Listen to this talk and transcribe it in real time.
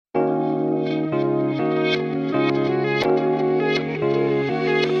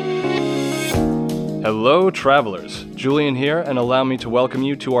Hello, travelers. Julian here, and allow me to welcome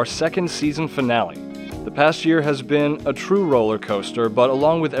you to our second season finale. The past year has been a true roller coaster, but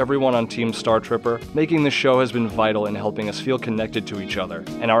along with everyone on Team Star Tripper, making this show has been vital in helping us feel connected to each other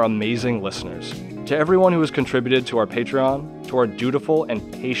and our amazing listeners. To everyone who has contributed to our Patreon, to our dutiful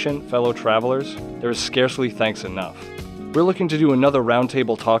and patient fellow travelers, there is scarcely thanks enough. We're looking to do another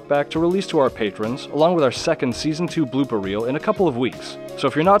roundtable talkback to release to our patrons, along with our second Season 2 blooper reel in a couple of weeks. So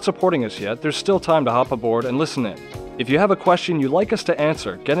if you're not supporting us yet, there's still time to hop aboard and listen in. If you have a question you'd like us to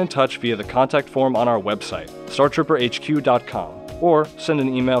answer, get in touch via the contact form on our website, startripperhq.com, or send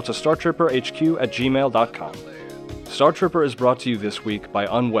an email to startripperhq@gmail.com. Star Tripper is brought to you this week by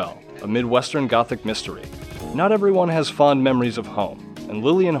Unwell, a Midwestern Gothic mystery. Not everyone has fond memories of home, and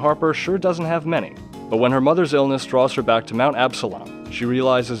Lillian Harper sure doesn't have many. But when her mother's illness draws her back to Mount Absalom, she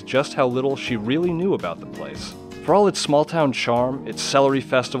realizes just how little she really knew about the place. For all its small-town charm, its celery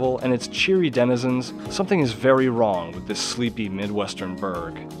festival, and its cheery denizens, something is very wrong with this sleepy Midwestern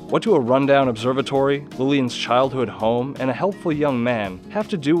burg. What do a rundown observatory, Lillian's childhood home, and a helpful young man have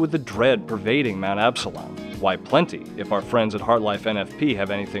to do with the dread pervading Mount Absalom? Why, plenty, if our friends at Heartlife NFP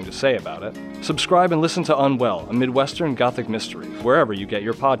have anything to say about it. Subscribe and listen to Unwell, a Midwestern Gothic mystery, wherever you get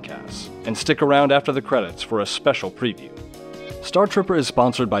your podcasts. And stick around after the credits for a special preview. Star Tripper is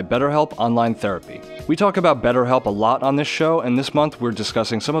sponsored by BetterHelp Online Therapy. We talk about BetterHelp a lot on this show, and this month we're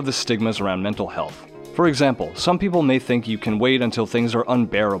discussing some of the stigmas around mental health. For example, some people may think you can wait until things are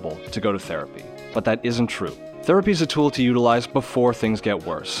unbearable to go to therapy, but that isn't true. Therapy is a tool to utilize before things get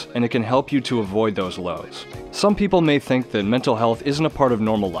worse, and it can help you to avoid those lows. Some people may think that mental health isn't a part of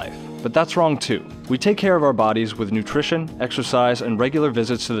normal life, but that's wrong too. We take care of our bodies with nutrition, exercise, and regular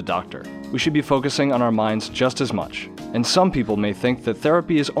visits to the doctor. We should be focusing on our minds just as much. And some people may think that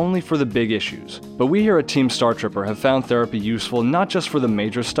therapy is only for the big issues, but we here at Team Star Tripper have found therapy useful not just for the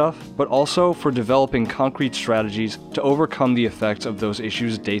major stuff, but also for developing concrete strategies to overcome the effects of those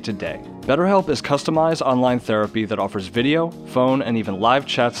issues day to day. BetterHelp is customized online therapy that offers video, phone, and even live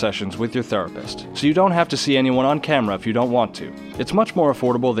chat sessions with your therapist, so you don't have to see anyone on camera if you don't want to. It's much more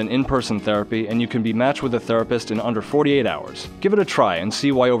affordable than in-person therapy, and you can be matched with a therapist in under 48 hours. Give it a try and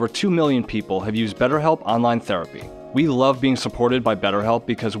see why over 2 million people have used BetterHelp Online Therapy. We love being supported by BetterHelp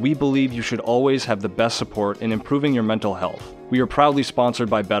because we believe you should always have the best support in improving your mental health. We are proudly sponsored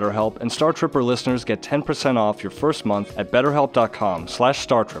by BetterHelp, and Star Tripper listeners get 10% off your first month at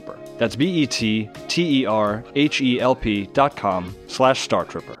betterhelp.com/StarTripper. That's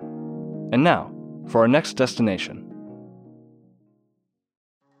BetterHelp.com/StarTripper. And now, for our next destination.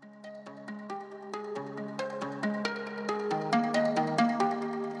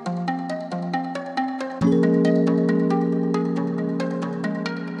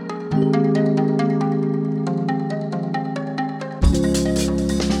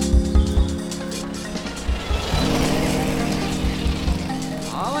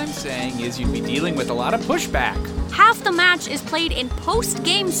 You'd be dealing with a lot of pushback. Half the match is played in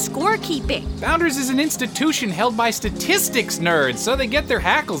post-game scorekeeping. Bounders is an institution held by statistics nerds, so they get their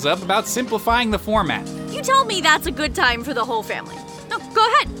hackles up about simplifying the format. You tell me that's a good time for the whole family. No, go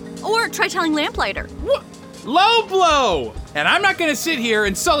ahead. Or try telling Lamplighter. What? Low blow! And I'm not gonna sit here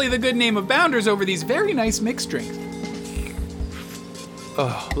and sully the good name of Bounders over these very nice mixed drinks.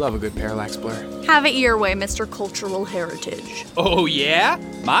 Oh, love a good Parallax Blur. Have it your way, Mr. Cultural Heritage. Oh yeah?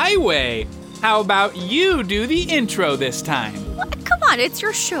 My way? How about you do the intro this time? What? Come on, it's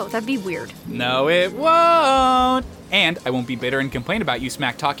your show. That'd be weird. No, it won't. And I won't be bitter and complain about you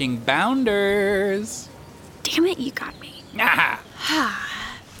smack-talking Bounders. Damn it, you got me. Ah.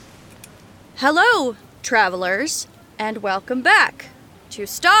 Hello, travelers, and welcome back to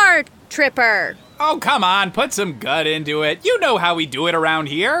Star Tripper. Oh, come on, put some gut into it. You know how we do it around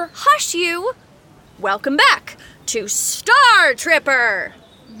here. Hush you! Welcome back to Star Tripper!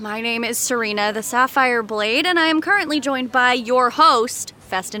 My name is Serena the Sapphire Blade, and I am currently joined by your host,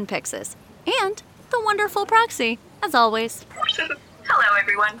 Festin Pixis, and the wonderful Proxy, as always. Hello,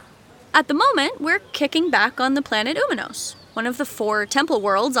 everyone. At the moment, we're kicking back on the planet Umanos, one of the 4 temple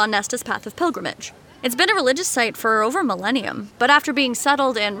worlds on Nesta's path of pilgrimage. It's been a religious site for over a millennium, but after being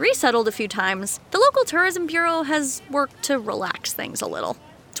settled and resettled a few times, the local tourism bureau has worked to relax things a little.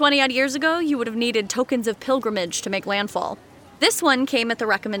 20-odd years ago, you would have needed tokens of pilgrimage to make landfall. This one came at the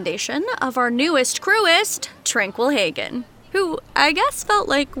recommendation of our newest crewist, Tranquil Hagen, who I guess felt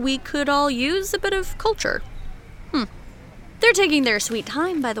like we could all use a bit of culture. They're taking their sweet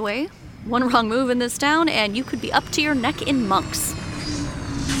time, by the way. One wrong move in this town, and you could be up to your neck in monks.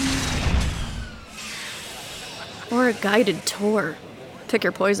 Or a guided tour. Pick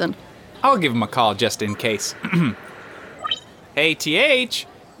your poison. I'll give him a call just in case. Hey, TH,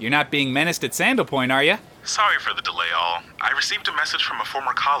 You're not being menaced at Sandal Point, are you? Sorry for the delay, all. I received a message from a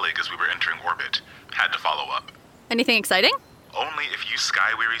former colleague as we were entering orbit. Had to follow up. Anything exciting? Only if you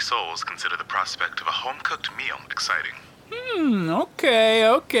sky-weary souls consider the prospect of a home-cooked meal exciting.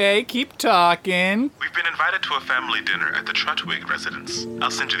 Okay, keep talking. We've been invited to a family dinner at the Trutwig residence. I'll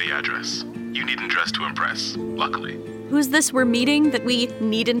send you the address. You needn't dress to impress, luckily. Who's this we're meeting that we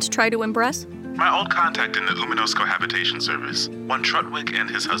needn't try to impress? My old contact in the Umanos Cohabitation Service, one Trutwig and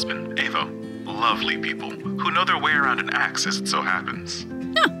his husband, Avo. Lovely people, who know their way around an axe as it so happens.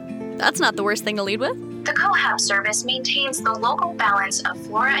 That's not the worst thing to lead with. The Cohab service maintains the local balance of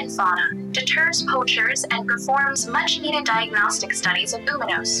flora and fauna, deters poachers, and performs much-needed diagnostic studies of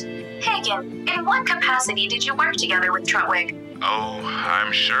Umanos. Hagen, in what capacity did you work together with Trutwig? Oh,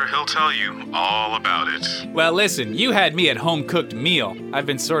 I'm sure he'll tell you all about it. Well, listen, you had me at home-cooked meal. I've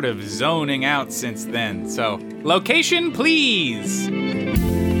been sort of zoning out since then, so location, please.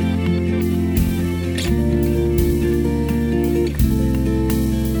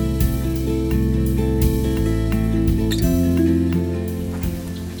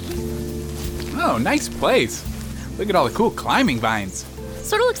 Oh, nice place. Look at all the cool climbing vines.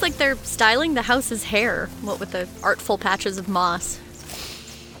 Sort of looks like they're styling the house's hair, what with the artful patches of moss.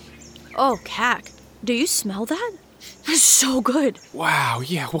 Oh, Cac, do you smell that? It's so good. Wow,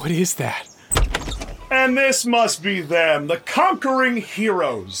 yeah, what is that? And this must be them, the conquering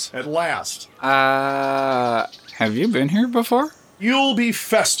heroes, at last. Have you been here before? You'll be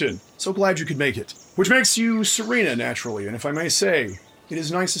Festin. So glad you could make it. Which makes you Serena, naturally, and if I may say, it is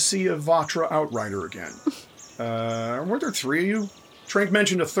nice to see a Vatra Outrider again. Weren't there three of you? Trank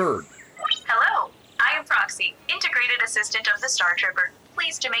mentioned a third. Hello, I am Proxy, integrated assistant of the Star Tripper.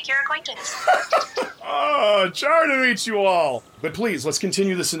 Pleased to make your acquaintance. Oh, charmed to meet you all. But please, let's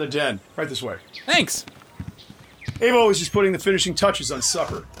continue this in the den. Right this way. Thanks. Avo is just putting the finishing touches on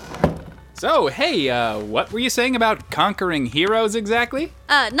supper. So, hey, what were you saying about conquering heroes exactly?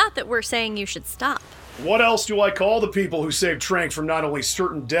 Not that we're saying you should stop. What else do I call the people who saved Trank from not only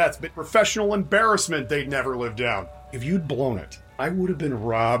certain death, but professional embarrassment they'd never live down? If you'd blown it, I would have been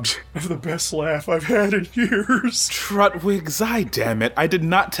robbed of the best laugh I've had in years. Trutwig's eye, damn it. I did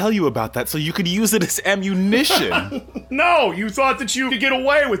not tell you about that so you could use it as ammunition. No, you thought that you could get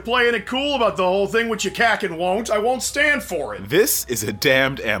away with playing it cool about the whole thing, which you cackin' won't. I won't stand for it. This is a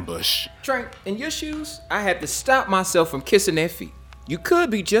damned ambush. Trank, in your shoes, I had to stop myself from kissing their feet. You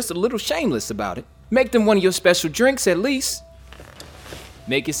could be just a little shameless about it. Make them one of your special drinks at least.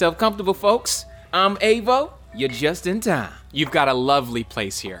 Make yourself comfortable, folks. I'm Avo. You're just in time. You've got a lovely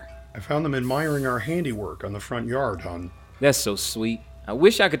place here. I found them admiring our handiwork on the front yard, hon. That's so sweet. I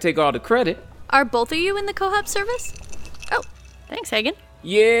wish I could take all the credit. Are both of you in the Cohab service? Oh, thanks, Hagen.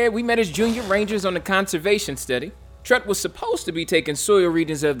 Yeah, we met as junior rangers on the conservation study. Trut was supposed to be taking soil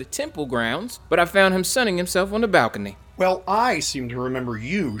readings of the temple grounds, but I found him sunning himself on the balcony. Well, I seem to remember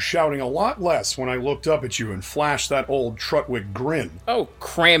you shouting a lot less when I looked up at you and flashed that old Trutwig grin. Oh,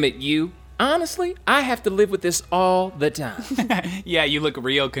 cram it, you. Honestly, I have to live with this all the time. Yeah, you look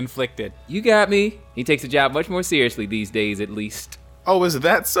real conflicted. You got me. He takes the job much more seriously these days, at least. Oh, is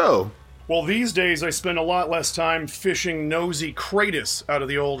that so? Well, these days I spend a lot less time fishing nosy Kratos out of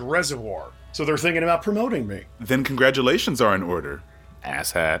the old reservoir. So they're thinking about promoting me. Then congratulations are in order,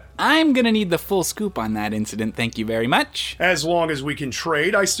 asshat. I'm gonna need the full scoop on that incident, thank you very much. As long as we can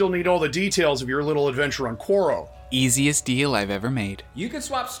trade, I still need all the details of your little adventure on Quoro. Easiest deal I've ever made. You can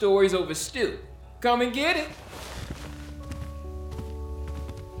swap stories over stew. Come and get it.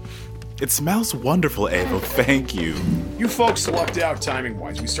 It smells wonderful, Avo. Thank you. You folks lucked out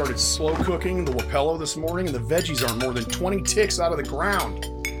timing-wise. We started slow cooking the Wapello this morning, and the veggies aren't more than 20 ticks out of the ground.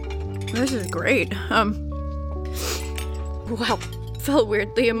 This is great. Wow, felt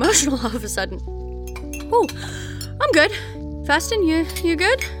weirdly emotional all of a sudden. Oh, I'm good. Festin, you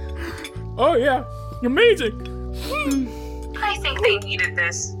good? Oh yeah, amazing. I think they needed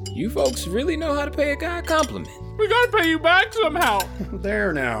this. You folks really know how to pay a guy a compliment. We gotta pay you back somehow.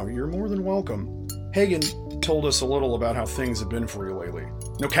 There now, you're more than welcome. Hagen told us a little about how things have been for you lately.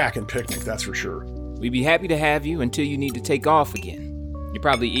 No cack and picnic, that's for sure. We'd be happy to have you until you need to take off again. You're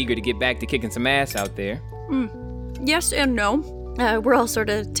probably eager to get back to kicking some ass out there. Yes and no. We're all sort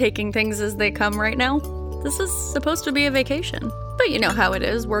of taking things as they come right now. This is supposed to be a vacation. But you know how it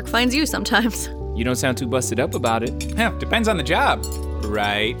is, work finds you sometimes. You don't sound too busted up about it. Depends on the job.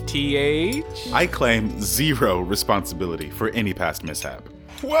 Right, TH? I claim zero responsibility for any past mishap.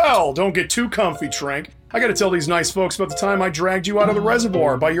 Well, don't get too comfy, Trank. I gotta tell these nice folks about the time I dragged you out of the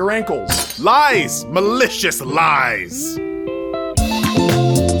reservoir by your ankles. Lies! Malicious lies!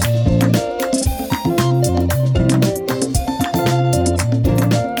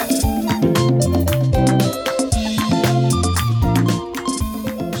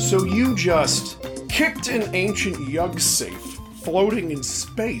 kicked an ancient Yug safe floating in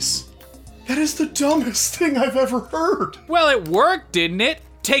space. That is the dumbest thing I've ever heard. Well, it worked, didn't it?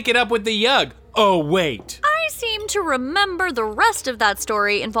 Take it up with the Yug. Oh, wait. I seem to remember the rest of that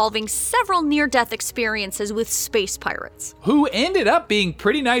story involving several near-death experiences with space pirates. Who ended up being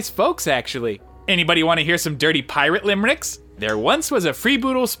pretty nice folks, actually. Anybody want to hear some dirty pirate limericks? There once was a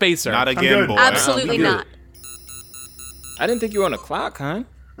freeboodle spacer. Not again, boy. Absolutely not. I didn't think you were on a clock, huh?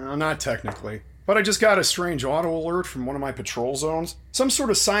 Not technically. But I just got a strange auto alert from one of my patrol zones. Some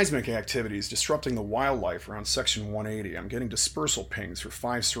sort of seismic activities disrupting the wildlife around Section 180. I'm getting dispersal pings for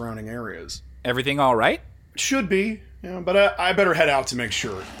 5 surrounding areas. Everything all right? It should be, but I better head out to make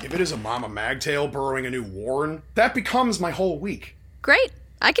sure. If it is a Mama Magtail burrowing a new warren, that becomes my whole week. Great.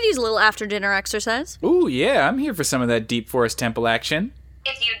 I could use a little after-dinner exercise. Ooh, yeah, I'm here for some of that Deep Forest Temple action.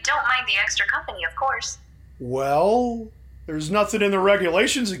 If you don't mind the extra company, of course. Well, there's nothing in the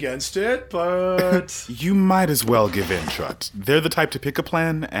regulations against it, but... You might as well give in, Trut. They're the type to pick a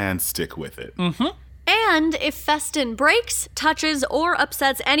plan and stick with it. Mm-hmm. And if Festin breaks, touches, or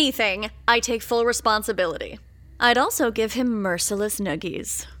upsets anything, I take full responsibility. I'd also give him merciless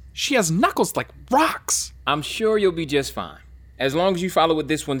nuggies. She has knuckles like rocks. I'm sure you'll be just fine. As long as you follow what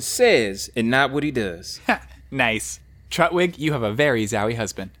this one says and not what he does. Nice. Trutwig, you have a very zowie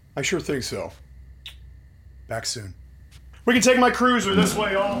husband. I sure think so. Back soon. We can take my cruiser this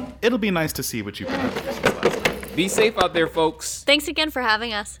way, all. It'll be nice to see what you've been up to since last night. Be safe out there, folks. Thanks again for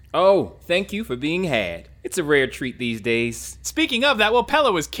having us. Oh, thank you for being had. It's a rare treat these days. Speaking of, that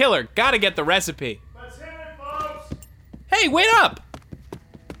Wapella was killer. Gotta get the recipe. Let's hit it, folks! Hey, wait up!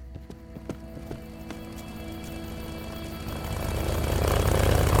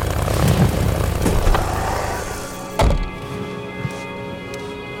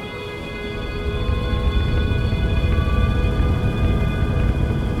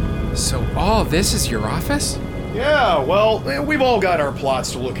 So all this is your office? Yeah, well, we've all got our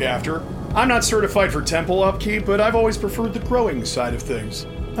plots to look after. I'm not certified for temple upkeep, but I've always preferred the growing side of things.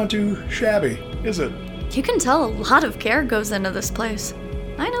 Not too shabby, is it? You can tell a lot of care goes into this place.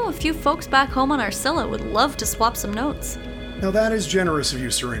 I know a few folks back home on Arcilla would love to swap some notes. Now that is generous of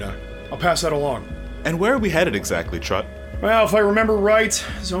you, Serena. I'll pass that along. And where are we headed exactly, Trut? Well, if I remember right,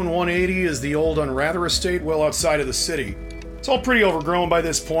 Zone 180 is the old Unrather estate well outside of the city. It's all pretty overgrown by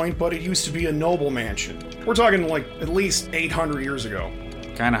this point, but it used to be a noble mansion. We're talking like at least 800 years ago.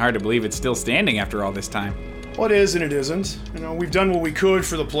 Kinda hard to believe it's still standing after all this time. Well, it is and it isn't. We've done what we could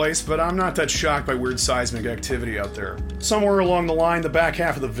for the place, but I'm not that shocked by weird seismic activity out there. Somewhere along the line, the back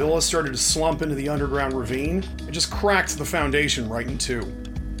half of the villa started to slump into the underground ravine. It just cracked the foundation right in two.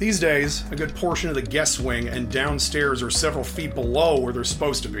 These days, a good portion of the guest wing and downstairs are several feet below where they're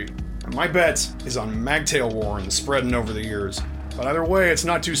supposed to be. And my bet is on Magtail warrens spreading over the years. But either way, it's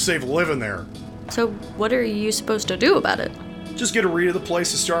not too safe living there. So what are you supposed to do about it? Just get a read of the place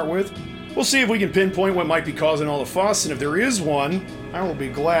to start with. We'll see if we can pinpoint what might be causing all the fuss, and if there is one, I will be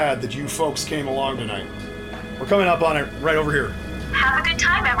glad that you folks came along tonight. We're coming up on it right over here. Have a good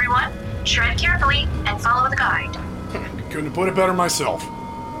time, everyone. Tread carefully and follow the guide. Couldn't have put it better myself.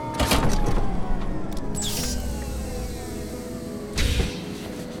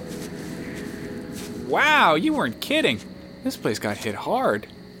 Wow, you weren't kidding. This place got hit hard.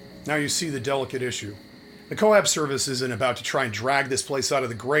 Now you see the delicate issue. The Co-op service isn't about to try and drag this place out of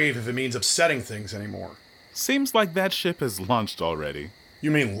the grave if it means upsetting things anymore. Seems like that ship has launched already. You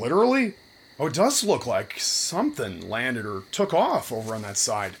mean literally? Oh, it does look like something landed or took off over on that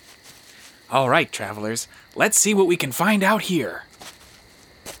side. All right, travelers, let's see what we can find out here.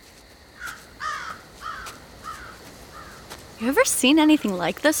 You ever seen anything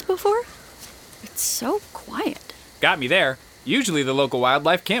like this before? It's so quiet. Got me there. Usually the local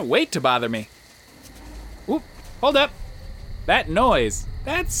wildlife can't wait to bother me. Whoop, hold up. That noise,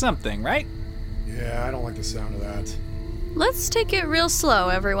 that's something, right? Yeah, I don't like the sound of that. Let's take it real slow,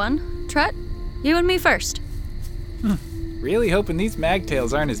 everyone. Trut, you and me first. Really hoping these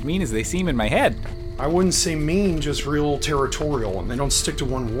magtails aren't as mean as they seem in my head. I wouldn't say mean, just real territorial, and they don't stick to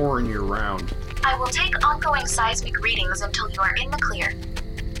one warren year-round. I will take ongoing seismic readings until you are in the clear.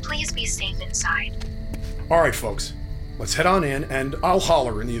 Please be safe inside. All right, folks. Let's head on in, and I'll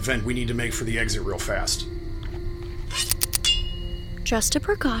holler in the event we need to make for the exit real fast. Just a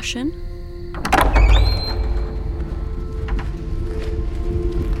precaution.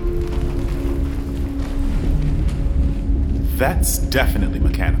 That's definitely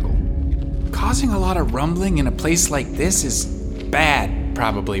mechanical. Causing a lot of rumbling in a place like this is bad,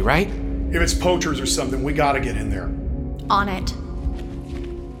 probably, right? If it's poachers or something, we gotta get in there. On it.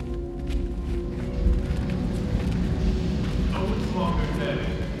 Oh, it's longer than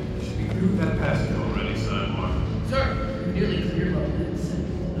should be through that passage already. Sir, you nearly cleared wetlands.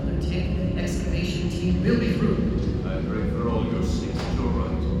 Another tick, excavation team will be through. I pray for all your sakes that you're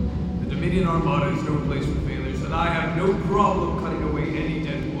right. The Dominion Armada is no place for failures, and I have no problem cutting away any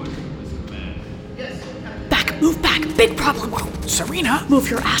dead wood from this command. Yes, Captain. Back, move back. Big problem. Serena? Move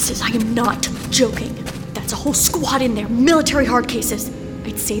your asses. I am not joking. That's a whole squad in there. Military hard cases.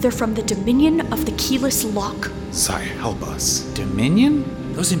 I'd say they're from the Dominion of the Keyless Lock. Sai, help us. Dominion?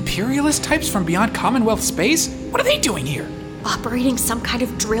 Those imperialist types from beyond Commonwealth space? What are they doing here? Operating some kind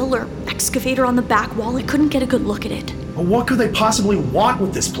of drill or excavator on the back wall. I couldn't get a good look at it. Well, what could they possibly want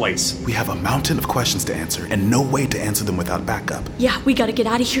with this place? We have a mountain of questions to answer and no way to answer them without backup. Yeah, we gotta get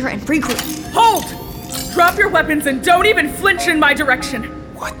out of here and regroup. Hold! Drop your weapons and don't even flinch in my direction.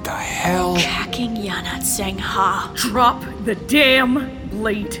 What the hell? Hacking Yanat Sang Ha. Drop the damn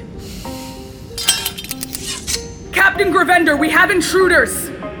blade. Captain Gravender, we have intruders!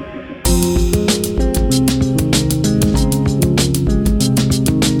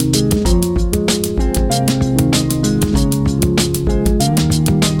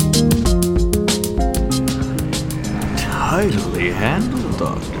 Tidily handled,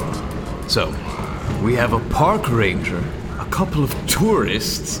 Doctor. So, we have a park ranger, a couple of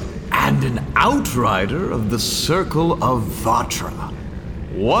tourists, and an outrider of the Circle of Vatra.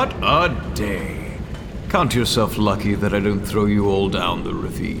 What a day. Count yourself lucky that I don't throw you all down the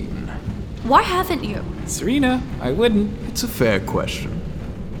ravine. Why haven't you? Serena, I wouldn't. It's a fair question.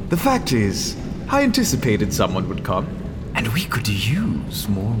 The fact is, I anticipated someone would come, and we could use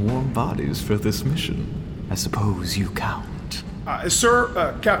more warm bodies for this mission. I suppose you count.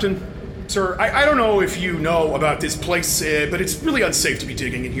 Captain, sir, I don't know if you know about this place, but it's really unsafe to be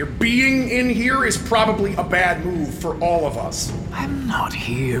digging in here. Being in here is probably a bad move for all of us. I'm not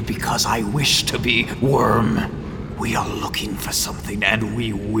here because I wish to be Worm. We are looking for something, and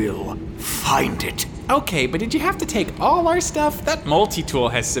we will find it. Okay, but did you have to take all our stuff? That multi-tool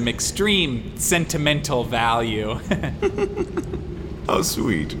has some extreme sentimental value. How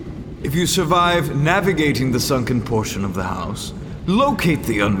sweet. If you survive navigating the sunken portion of the house, locate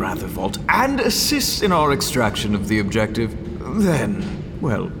the Unrather Vault, and assist in our extraction of the objective, then,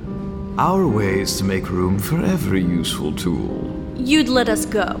 well, our way is to make room for every useful tool. You'd let us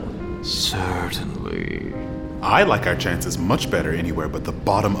go. Certainly. I like our chances much better anywhere but the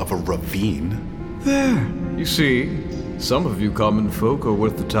bottom of a ravine. There, you see, some of you common folk are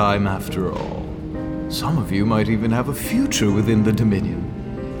worth the time after all. Some of you might even have a future within the Dominion.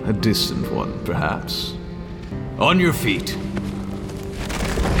 A distant one, perhaps. On your feet.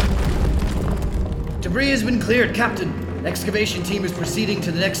 Debris has been cleared, Captain. Excavation team is proceeding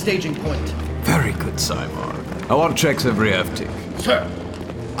to the next staging point. Very good, Simar. I want checks every FT. Sir.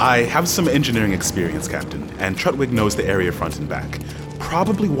 I have some engineering experience, Captain, and Trutwig knows the area front and back.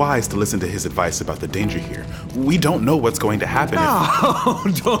 Probably wise to listen to his advice about the danger here. We don't know what's going to happen Oh,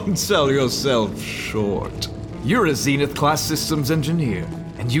 don't sell yourself short. You're a Zenith-class systems engineer.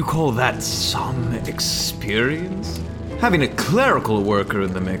 And you call that some experience? Having a clerical worker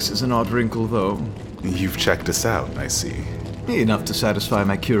in the mix is an odd wrinkle, though. You've checked us out, I see. Enough to satisfy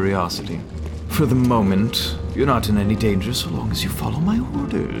my curiosity. For the moment, you're not in any danger so long as you follow my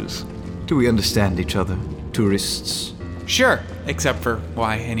orders. Do we understand each other, tourists? Sure, except for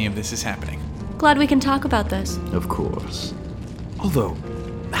why any of this is happening. Glad we can talk about this. Of course. Although,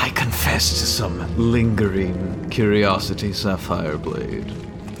 I confess to some lingering curiosity, Sapphire Blade.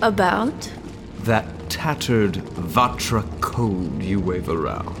 About? That tattered Vatra code you wave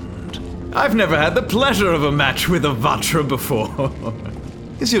around. I've never had the pleasure of a match with a Vatra before.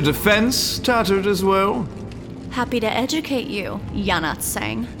 Is your defense tattered as well? Happy to educate you, Yanat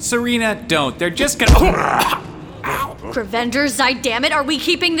sang. Serena, don't. They're just gonna... Gravender, Zydamit, are we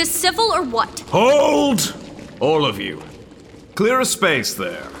keeping this civil or what? Hold! All of you. Clear a space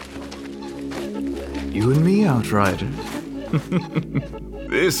there. You and me, Outrider.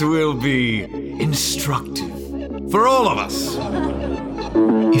 This will be instructive for all of us.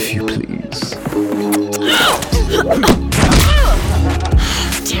 If you please.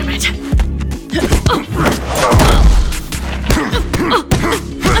 Damn it.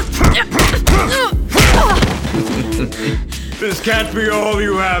 This can't be all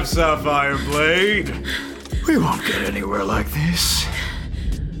you have, Sapphire Blade. We won't get anywhere like this.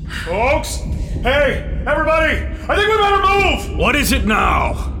 Folks! Hey, everybody! I think we better move! What is it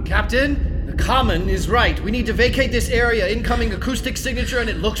now? Captain, the Common is right. We need to vacate this area. Incoming acoustic signature, and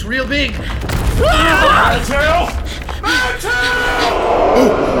it looks real big. Mantail!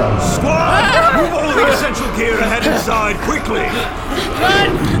 Squad! Move all the essential gear and head inside, quickly!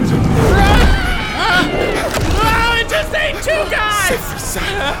 Run! Run! It just ate two guys!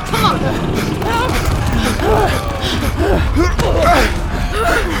 Come on.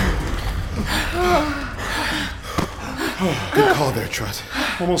 Good call there, Trut.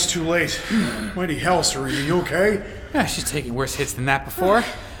 Almost too late. Mighty hell, Serena, you okay? She's taking worse hits than that before.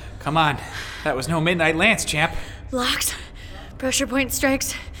 Come on. That was no Midnight Lance, champ. Locked. Pressure point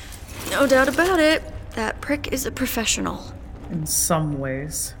strikes. No doubt about it. That prick is a professional. In some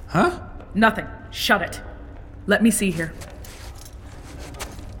ways. Huh? Nothing. Shut it. Let me see here.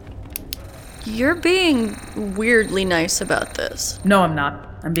 You're being weirdly nice about this. No, I'm not.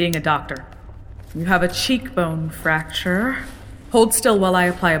 I'm being a doctor. You have a cheekbone fracture. Hold still while I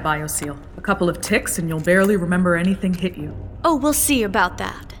apply a bioseal. A couple of ticks and you'll barely remember anything hit you. Oh, we'll see about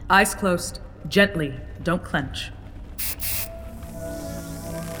that. Eyes closed. Gently. Don't clench.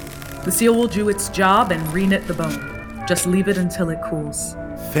 The seal will do its job and reknit the bone. Just leave it until it cools.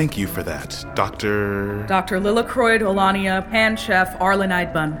 Thank you for that, Dr. Dr. Lilacroid, Olania, Pan Chef,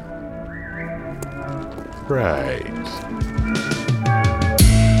 Arlenide Bun. Right.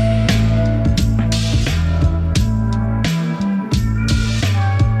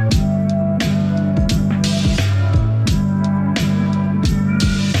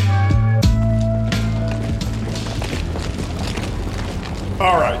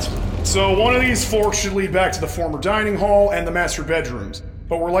 Alright, so one of these forks should lead back to the former dining hall and the master bedrooms.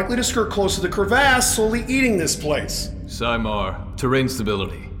 But we're likely to skirt close to the crevasse, slowly eating this place. Symar, terrain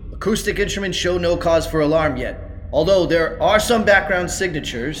stability. Acoustic instruments show no cause for alarm yet, although there are some background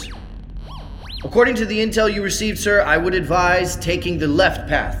signatures. According to the intel you received, sir, I would advise taking the left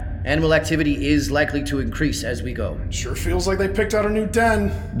path. Animal activity is likely to increase as we go. Sure feels like they picked out a new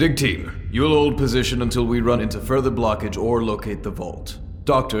den. Dig team, you'll hold position until we run into further blockage or locate the vault.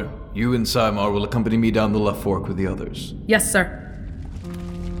 Doctor, you and Symar will accompany me down the left fork with the others. Yes, sir.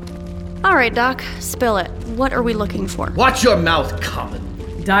 All right, Doc, spill it. What are we looking for? Watch your mouth,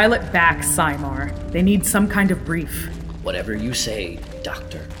 Common. Dial it back, Symar. They need some kind of brief. Whatever you say,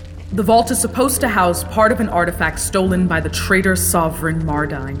 Doctor. The vault is supposed to house part of an artifact stolen by the traitor sovereign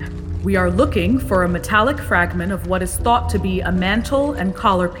Mardine. We are looking for a metallic fragment of what is thought to be a mantle and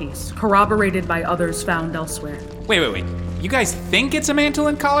collar piece, corroborated by others found elsewhere. Wait. You guys think it's a mantle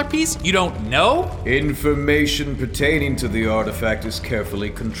and collar piece? You don't know? Information pertaining to the artifact is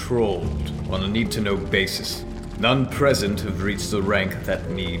carefully controlled on a need-to-know basis. None present have reached the rank that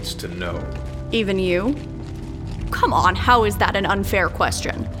needs to know. Even you? Come on, how is that an unfair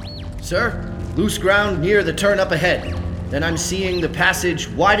question? Sir, loose ground near the turn up ahead. Then I'm seeing the passage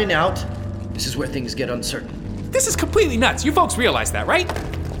widen out. This is where things get uncertain. This is completely nuts. You folks realize that, right?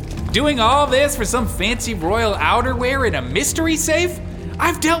 Doing all this for some fancy royal outerwear in a mystery safe?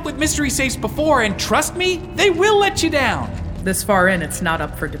 I've dealt with mystery safes before, and trust me, they will let you down. This far in, it's not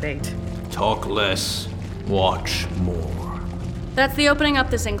up for debate. Talk less, watch more. That's the opening up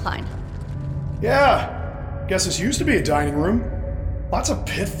this incline. Yeah, guess this used to be a dining room. Lots of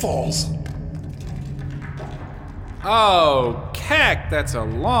pitfalls. Oh, Keck, that's a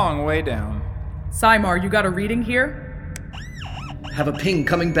long way down. Symar, you got a reading here? Have a ping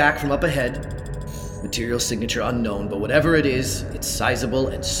coming back from up ahead. Material signature unknown, but whatever it is, it's sizable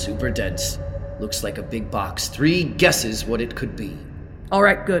and super dense. Looks like a big box. 3 guesses what it could be. All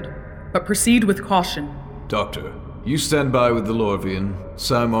right, good. But proceed with caution. Doctor, you stand by with the Lorvian.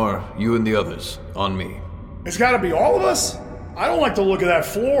 Symar, you and the others, on me. It's gotta be all of us? I don't like the look of that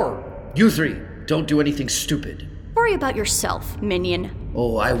floor. You 3, don't do anything stupid. Worry about yourself, minion.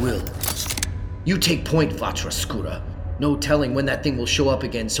 Oh, I will. You take point, Vatra Skura. No telling when that thing will show up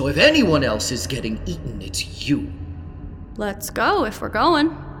again, so if anyone else is getting eaten, it's you. Let's go if we're going.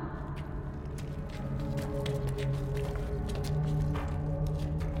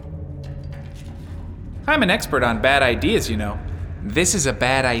 I'm an expert on bad ideas, you know. This is a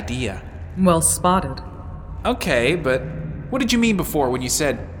bad idea. Well spotted. Okay, but what did you mean before when you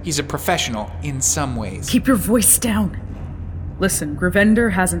said he's a professional in some ways? Keep your voice down. Listen,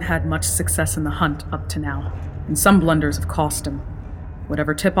 Gravender hasn't had much success in the hunt up to now, and some blunders have cost him.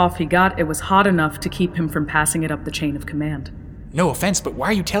 Whatever tip-off he got, it was hot enough to keep him from passing it up the chain of command. No offense, but why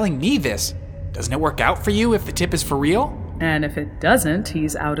are you telling me this? Doesn't it work out for you if the tip is for real? And if it doesn't,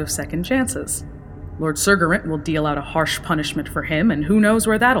 he's out of second chances. Lord Sergerant will deal out a harsh punishment for him, and who knows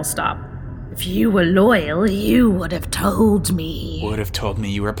where that'll stop. If you were loyal, you would have told me. Would have told me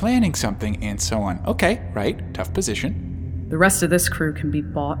you were planning something, and so on. Okay, right, tough position. The rest of this crew can be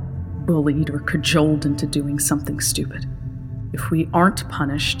bought, bullied, or cajoled into doing something stupid. If we aren't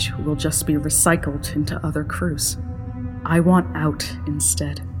punished, we'll just be recycled into other crews. I want out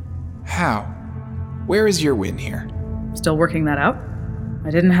instead. How? Where is your win here? Still working that out? I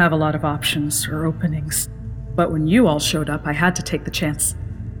didn't have a lot of options or openings. But when you all showed up, I had to take the chance.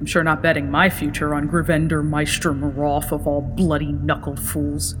 I'm sure not betting my future on Grivender Meister Maroth of all bloody-knuckled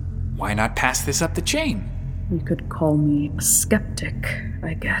fools. Why not pass this up the chain? You could call me a skeptic,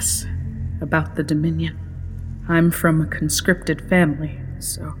 I guess, about the Dominion. I'm from a conscripted family,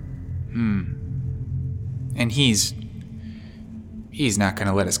 so... And he's not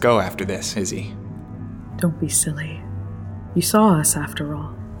gonna let us go after this, is he? Don't be silly. You saw us, after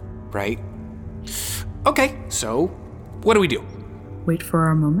all. Right. Okay, so what do? Wait for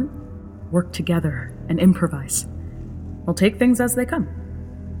our moment, work together, and improvise. We'll take things as they come.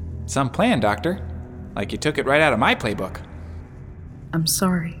 Some plan, Doctor. Like you took it right out of my playbook. I'm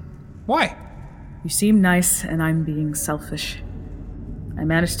sorry. Why? You seem nice, and I'm being selfish. I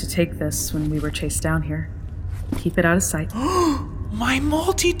managed to take this when we were chased down here. Keep it out of sight. My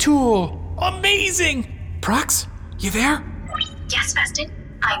multi-tool! Amazing! Prox, you there? Yes, Festin.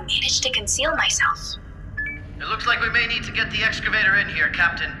 I managed to conceal myself. It looks like we may need to get the excavator in here,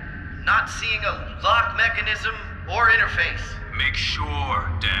 Captain. Not seeing a lock mechanism or interface. Make sure,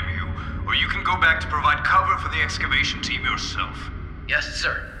 damn you, or you can go back to provide cover for the excavation team yourself. Yes,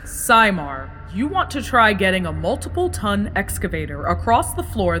 sir. Symar, you want to try getting a multiple-ton excavator across the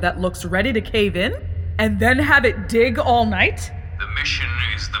floor that looks ready to cave in, and then have it dig all night? The mission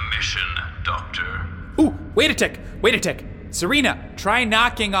is the mission, Doctor. Ooh, wait a tick. Serena, try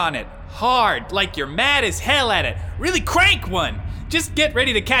knocking on it. Hard, like you're mad as hell at it. Really crank one. Just get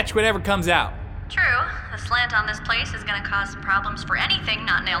ready to catch whatever comes out. True. The slant on this place is gonna cause some problems for anything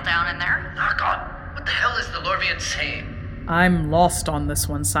not nailed down in there. Knock on. What the hell is the Lorvian saying? I'm lost on this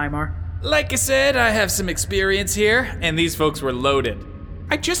one, Symar. Like I said, I have some experience here, and these folks were loaded.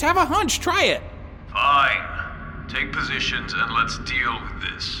 I just have a hunch. Try it. Fine. Take positions and let's deal with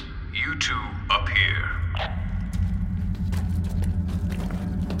this. You two up here.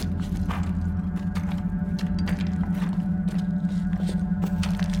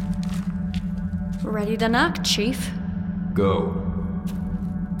 Ready to knock, Chief? Go.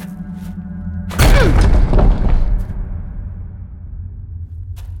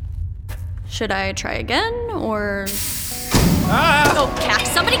 Should I try again, or... Ah! Oh, cat!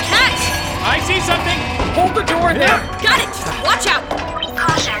 Somebody cat! I see something! Hold the door there! Got it! Watch out!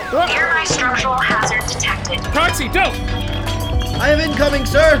 Caution, nearby structural hazard detected. Proxy, don't! I have incoming,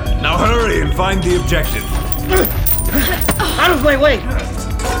 sir! Now hurry and find the objective. Out of my way!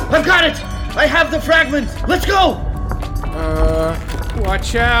 I've got it! I have the fragment! Let's go!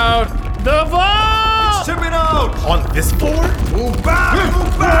 Watch out! The vault! Ship it out! On this floor? Move back!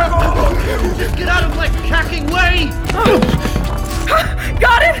 Move back! Just get out of my hacking way!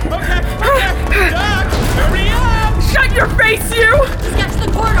 Got it! Okay. Doc, hurry up! Shut your face, you! Let's get to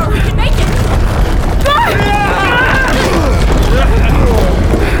the corridor. We can make it!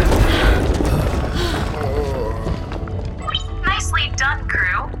 Nicely done,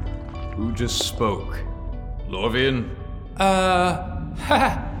 crew. Who just spoke? Lorvian?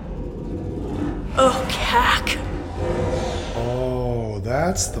 Oh, cack. Oh,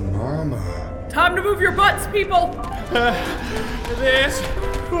 that's the mama. Time to move your butts, people! This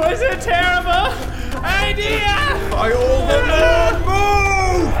was a terrible idea! By all the Lord, move!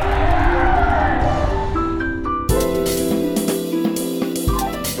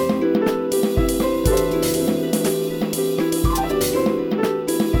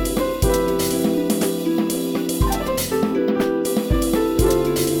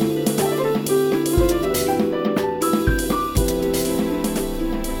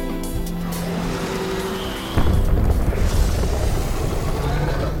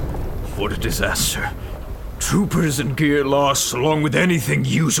 What a disaster. Troopers and gear lost, along with anything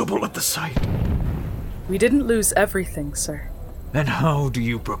usable at the site. We didn't lose everything, sir. Then how do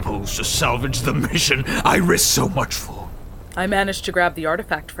you propose to salvage the mission I risked so much for? I managed to grab the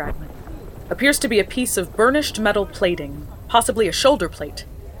artifact fragment. Appears to be a piece of burnished metal plating, possibly a shoulder plate.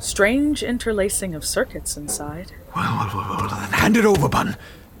 Strange interlacing of circuits inside. Well, then hand it over, Bun.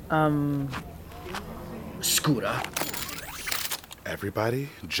 Scooter. Everybody,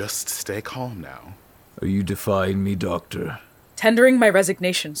 just stay calm now. Are you defying me, Doctor? Tendering my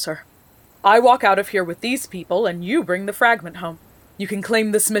resignation, sir. I walk out of here with these people, and you bring the fragment home. You can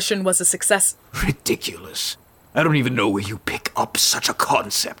claim this mission was a success. Ridiculous. I don't even know where you pick up such a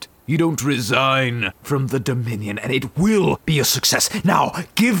concept. You don't resign from the Dominion, and it will be a success. Now,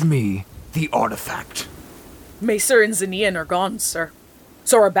 give me the artifact. Macer and Xenian are gone, sir.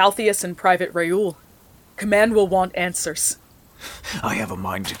 So are Balthius and Private Raoul. Command will want answers. I have a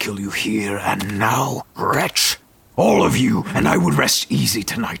mind to kill you here and now, wretch. All of you, and I would rest easy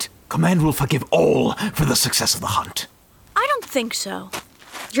tonight. Command will forgive all for the success of the hunt. I don't think so.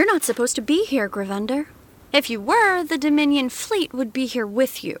 You're not supposed to be here, Grivender. If you were, the Dominion fleet would be here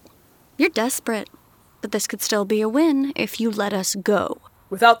with you. You're desperate, but this could still be a win if you let us go.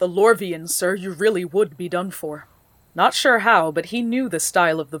 Without the Lorvians, sir, you really would be done for. Not sure how, but he knew the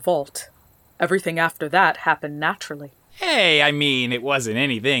style of the vault. Everything after that happened naturally. Hey, I mean, it wasn't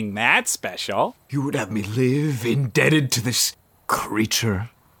anything that special. You would have me live indebted to this creature?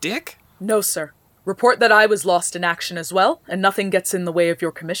 Dick? No, sir. Report that I was lost in action as well, and nothing gets in the way of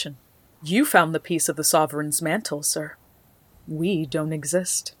your commission. You found the piece of the Sovereign's mantle, sir. We don't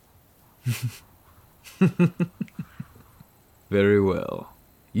exist. Very well.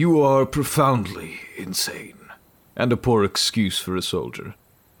 You are profoundly insane, and a poor excuse for a soldier.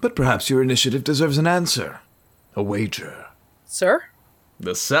 But perhaps your initiative deserves an answer. A wager. Sir?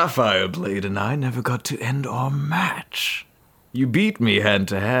 The Sapphire Blade and I never got to end our match. You beat me hand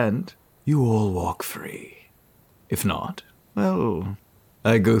to hand. You all walk free. If not, well,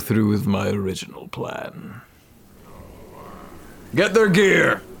 I go through with my original plan. Get their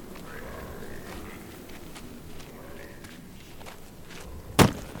gear!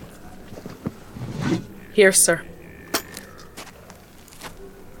 Here, sir.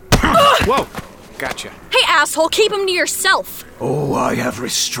 Whoa! Gotcha. Hey, asshole, keep him to yourself! Oh, I have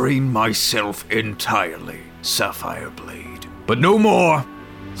restrained myself entirely, Sapphire Blade. But no more.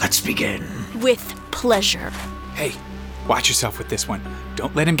 Let's begin. With pleasure. Hey, watch yourself with this one.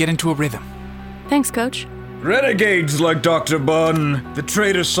 Don't let him get into a rhythm. Thanks, Coach. Renegades like Dr. Bunn, the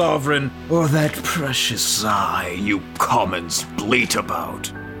traitor sovereign, or that precious Zai you commons bleat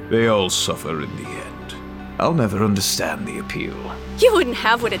about. They all suffer in the end. I'll never understand the appeal. You wouldn't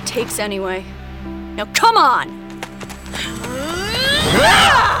have what it takes anyway. Now come on!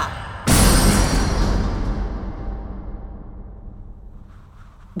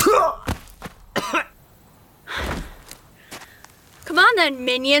 Come on then,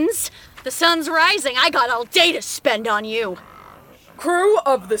 minions. The sun's rising. I got all day to spend on you. Crew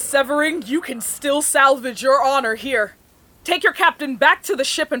of the Severing, you can still salvage your honor here. Take your captain back to the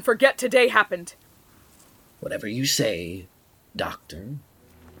ship and forget today happened. Whatever you say, Doctor.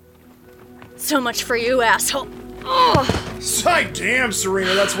 So much for you, asshole. Ugh. Sight damn,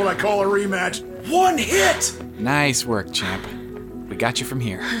 Serena, that's what I call a rematch. One hit! Nice work, champ. We got you from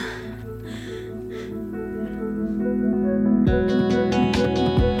here.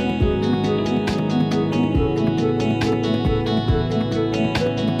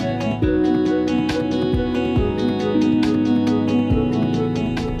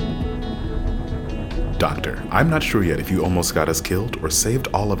 Doctor, I'm not sure yet if you almost got us killed or saved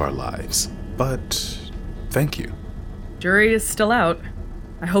all of our lives, but thank you. Jury is still out.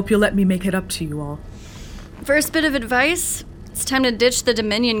 I hope you'll let me make it up to you all. First bit of advice, it's time to ditch the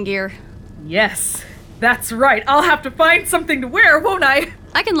Dominion gear. Yes, that's right. I'll have to find something to wear, won't I?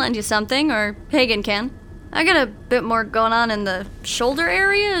 I can lend you something, or Hagen can. I got a bit more going on in the shoulder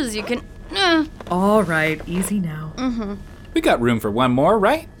areas. You can... All right, easy now. We got room for one more,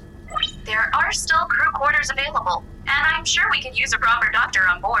 right? There are still crew quarters available, and I'm sure we could use a proper doctor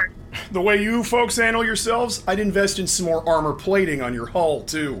on board. The way you folks handle yourselves, I'd invest in some more armor plating on your hull,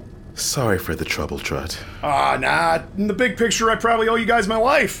 too. Sorry for the trouble, Trut. Nah. In the big picture, I probably owe you guys my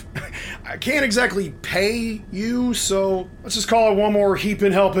life. I can't exactly pay you, so let's just call it one more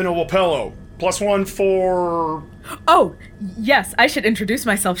heaping helping a Wapello. +1 for... Oh, yes, I should introduce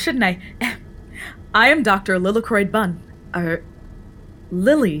myself, shouldn't I? I am Dr. Lillicroyd Bunn.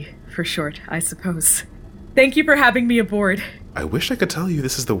 Lily, for short, I suppose. Thank you for having me aboard. I wish I could tell you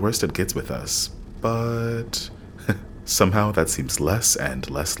this is the worst it gets with us, but somehow that seems less and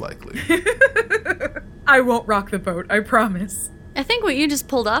less likely. I won't rock the boat, I promise. I think what you just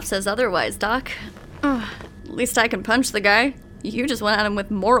pulled off says otherwise, Doc. At least I can punch the guy. You just went at him with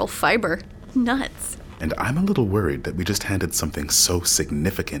moral fiber. Nuts. And I'm a little worried that we just handed something so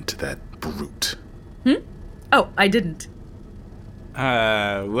significant to that brute. Oh, I didn't.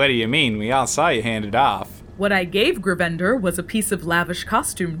 What do you mean? We all saw you hand it off. What I gave Gravender was a piece of lavish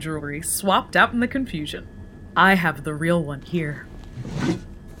costume jewelry swapped out in the confusion. I have the real one here.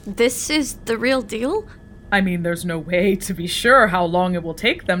 This is the real deal? I mean, there's no way to be sure how long it will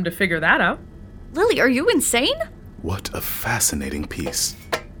take them to figure that out. Lily, are you insane? What a fascinating piece.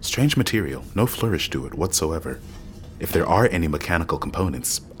 Strange material, no flourish to it whatsoever. If there are any mechanical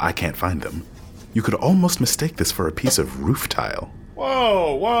components, I can't find them. You could almost mistake this for a piece of roof tile.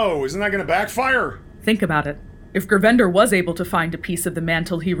 Whoa, isn't that gonna backfire? Think about it. If Gravender was able to find a piece of the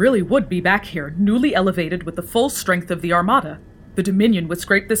mantle, he really would be back here, newly elevated with the full strength of the Armada. The Dominion would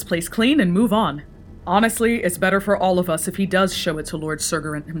scrape this place clean and move on. Honestly, it's better for all of us if he does show it to Lord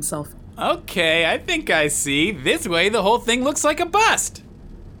Surgerant himself. Okay, I think I see. This way the whole thing looks like a bust.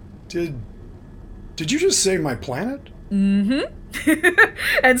 Did Did you just say my planet? Mm-hmm.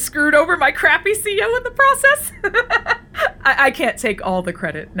 And screwed over my crappy CEO in the process? I can't take all the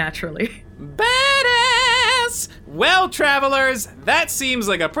credit, naturally. Badass! Well, travelers, that seems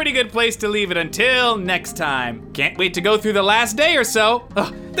like a pretty good place to leave it until next time. Can't wait to go through the last day or so.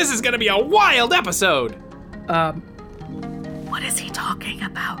 Ugh, this is gonna be a wild episode. What is he talking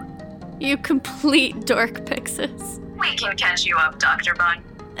about? You complete dork, Pixis. We can catch you up, Dr. Bug.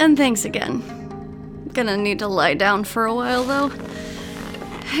 And thanks again. Gonna need to lie down for a while, though.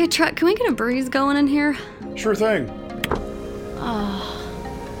 Hey, Trek, can we get a breeze going in here? Sure thing.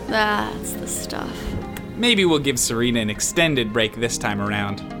 Oh, that's the stuff. Maybe we'll give Serena an extended break this time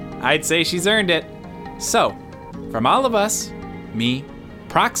around. I'd say she's earned it. So, from all of us, me,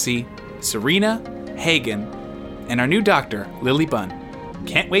 Proxy, Serena, Hagen, and our new doctor, Lily Bunn,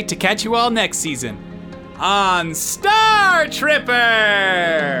 can't wait to catch you all next season on Star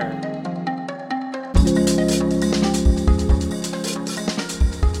Tripper!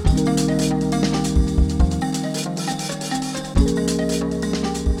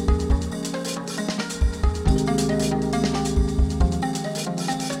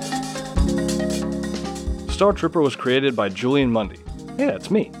 Star Tripper was created by Julian Mundy. Yeah, it's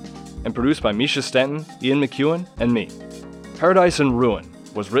me. And produced by Misha Stanton, Ian McEwen, and me. Paradise and Ruin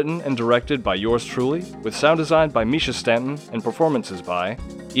was written and directed by yours truly, with sound design by Misha Stanton and performances by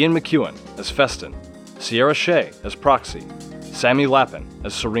Ian McEwen as Festin, Sierra Shea as Proxy, Sammy Lappin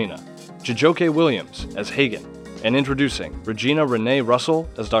as Serena, Jijoke Williams as Hagen, and introducing Regina Renee Russell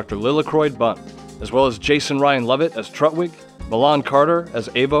as Dr. Lillicroyd Bunn, as well as Jason Ryan Lovett as Trutwig, Milan Carter as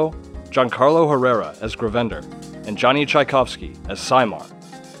Avo, Giancarlo Herrera as Gravender, and Johnny Tchaikovsky as Cymar.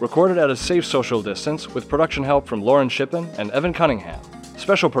 Recorded at a safe social distance with production help from Lauren Shippen and Evan Cunningham.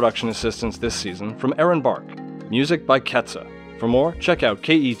 Special production assistance this season from Aaron Bark. Music by Ketsa. For more, check out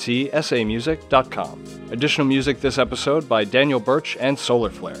ketsamusic.com. Additional music this episode by Daniel Birch and Solar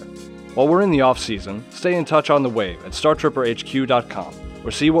Flare. While we're in the off-season, stay in touch on the wave at StarTripperHQ.com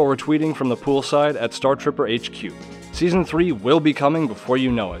or see what we're tweeting from the poolside at StarTripperHQ. Season 3 will be coming before you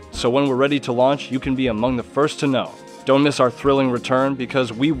know it, so when we're ready to launch, you can be among the first to know. Don't miss our thrilling return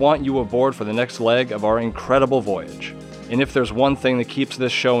because we want you aboard for the next leg of our incredible voyage. And if there's one thing that keeps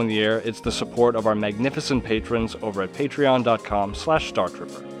this show in the air, it's the support of our magnificent patrons over at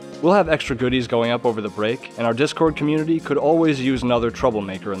patreon.com/StarTripper. We'll have extra goodies going up over the break, and our Discord community could always use another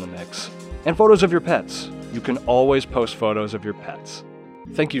troublemaker in the mix. And photos of your pets. You can always post photos of your pets.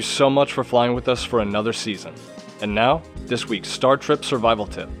 Thank you so much for flying with us for another season. And now, this week's Star Trip survival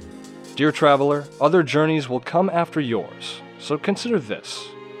tip. Dear traveler, other journeys will come after yours, so consider this.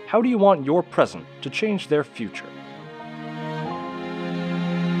 How do you want your present to change their future?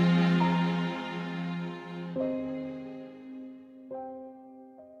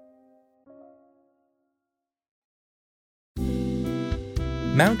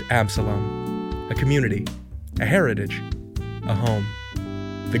 Mount Absalom, a community, a heritage, a home.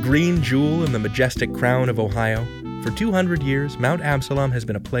 The green jewel in the majestic crown of Ohio, for 200 years, Mount Absalom has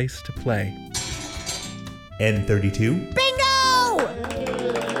been a place to play. N32. Bingo!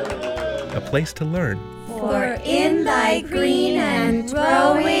 A place to learn. For in thy green and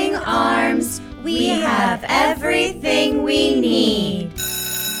growing arms, we have everything we need.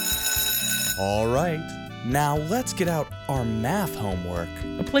 All right, now let's get out our math homework.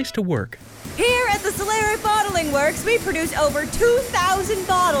 A place to work. Here at the Solari Bottling Works, we produce over 2,000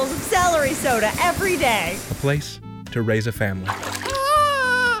 bottles of celery soda every day. A place to raise a family.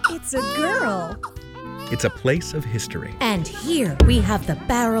 It's a girl. It's a place of history. And here we have the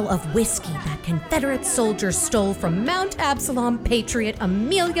barrel of whiskey that Confederate soldiers stole from Mount Absalom patriot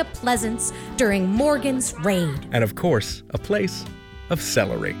Amelia Pleasance during Morgan's raid. And of course, a place of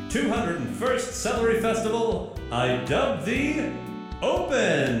celery. 201st Celery Festival, I dub thee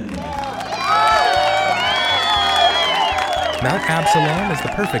open! Mount Absalom is the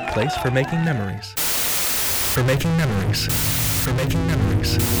perfect place for making memories. For making memories. For making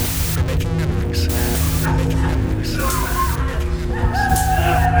memories. For making memories. For making memories.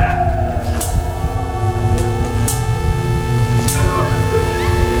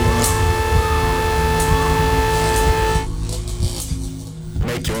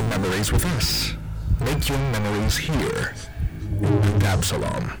 Make your memories with us. Make your memories here. Mount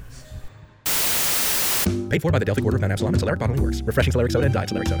Absalom. Paid for by the Delphic Order of Mount Absalom and Solaric Bottling Works. Refreshing Solaric Soda and Diet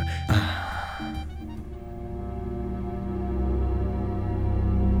Solaric Soda.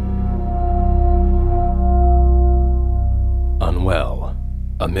 Unwell,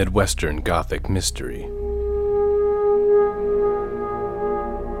 a Midwestern Gothic mystery.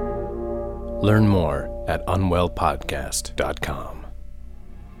 Learn more at unwellpodcast.com.